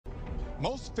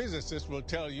Most physicists will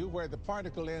tell you where the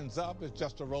particle ends up is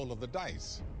just a roll of the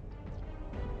dice.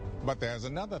 But there's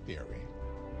another theory.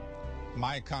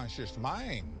 My conscious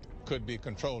mind could be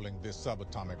controlling this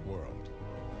subatomic world.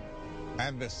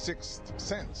 And the sixth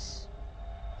sense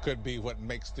could be what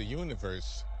makes the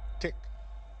universe tick.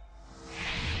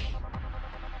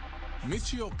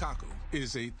 Michio Kaku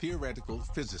is a theoretical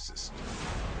physicist.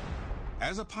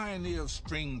 As a pioneer of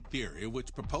string theory,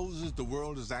 which proposes the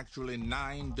world is actually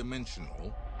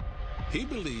nine-dimensional, he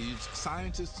believes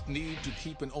scientists need to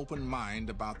keep an open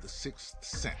mind about the sixth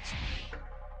sense,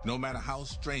 no matter how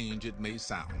strange it may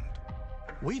sound.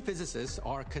 We physicists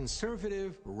are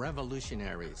conservative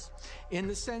revolutionaries in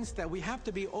the sense that we have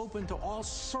to be open to all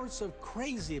sorts of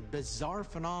crazy, bizarre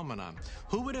phenomena.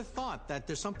 Who would have thought that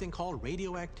there's something called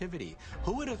radioactivity?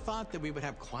 Who would have thought that we would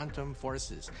have quantum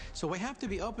forces? So we have to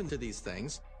be open to these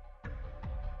things.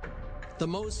 The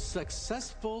most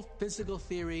successful physical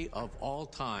theory of all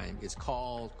time is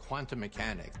called quantum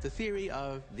mechanics, the theory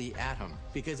of the atom,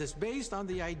 because it's based on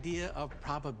the idea of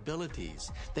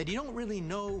probabilities, that you don't really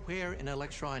know where an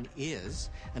electron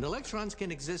is, and electrons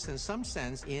can exist in some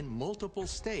sense in multiple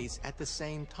states at the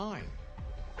same time.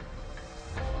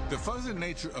 The fuzzy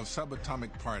nature of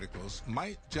subatomic particles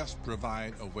might just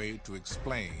provide a way to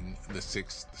explain the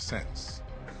sixth sense.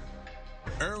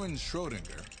 Erwin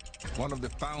Schrödinger, one of the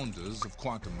founders of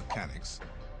quantum mechanics,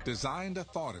 designed a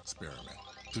thought experiment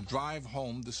to drive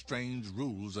home the strange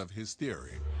rules of his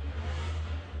theory.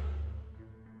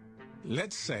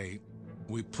 Let's say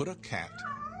we put a cat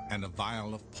and a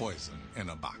vial of poison in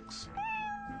a box.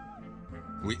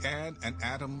 We add an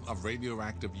atom of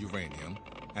radioactive uranium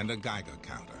and a Geiger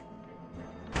counter.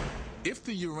 If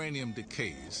the uranium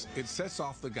decays, it sets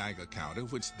off the Geiger counter,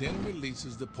 which then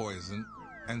releases the poison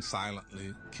and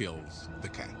silently kills the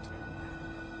cat.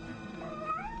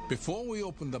 Before we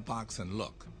open the box and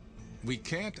look, we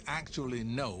can't actually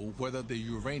know whether the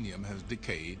uranium has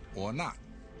decayed or not,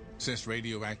 since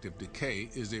radioactive decay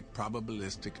is a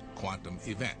probabilistic quantum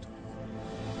event.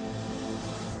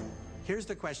 Here's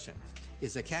the question.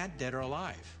 Is the cat dead or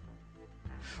alive?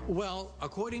 Well,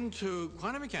 according to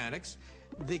quantum mechanics,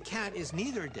 the cat is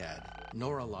neither dead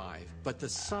nor alive, but the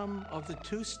sum of the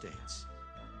two states.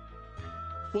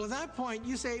 Well, at that point,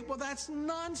 you say, well, that's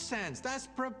nonsense. That's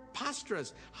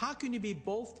preposterous. How can you be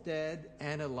both dead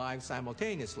and alive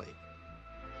simultaneously?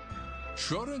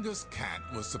 Schrödinger's cat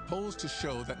was supposed to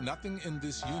show that nothing in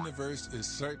this universe is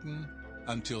certain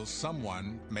until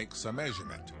someone makes a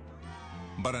measurement.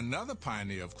 But another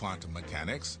pioneer of quantum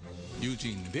mechanics,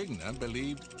 Eugene Wigner,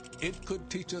 believed it could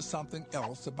teach us something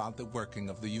else about the working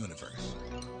of the universe,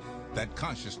 that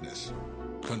consciousness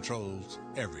controls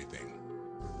everything.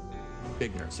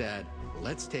 Wigner said,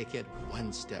 let's take it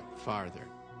one step farther.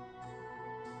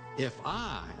 If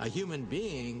I, a human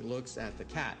being, looks at the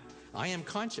cat, I am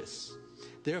conscious.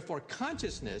 Therefore,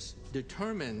 consciousness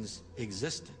determines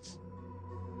existence.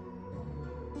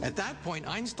 At that point,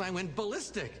 Einstein went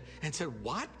ballistic and said,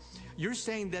 what? You're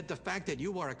saying that the fact that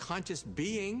you are a conscious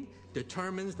being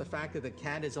determines the fact that the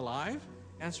cat is alive?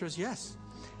 Answer is yes.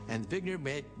 And Wigner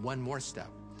made one more step,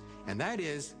 and that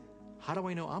is, how do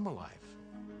I know I'm alive?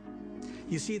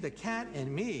 You see, the cat and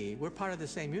me, we're part of the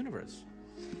same universe.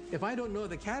 If I don't know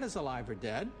the cat is alive or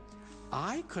dead,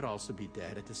 I could also be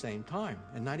dead at the same time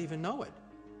and not even know it.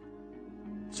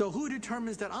 So who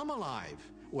determines that I'm alive?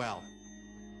 Well,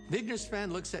 Wigner's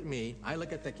friend looks at me, I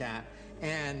look at the cat,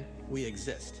 and we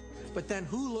exist. But then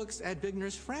who looks at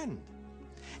Wigner's friend?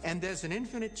 And there's an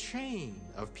infinite chain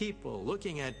of people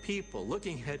looking at people,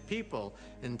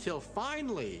 until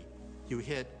finally you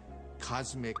hit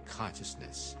cosmic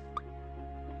consciousness.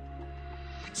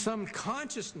 Some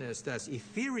consciousness that's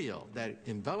ethereal, that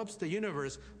envelops the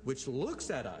universe, which looks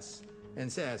at us and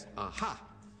says, aha,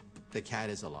 the cat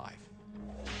is alive.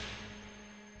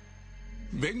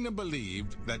 Wigner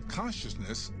believed that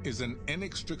consciousness is an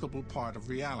inextricable part of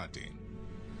reality,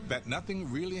 that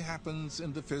nothing really happens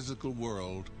in the physical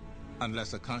world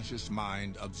unless a conscious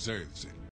mind observes it.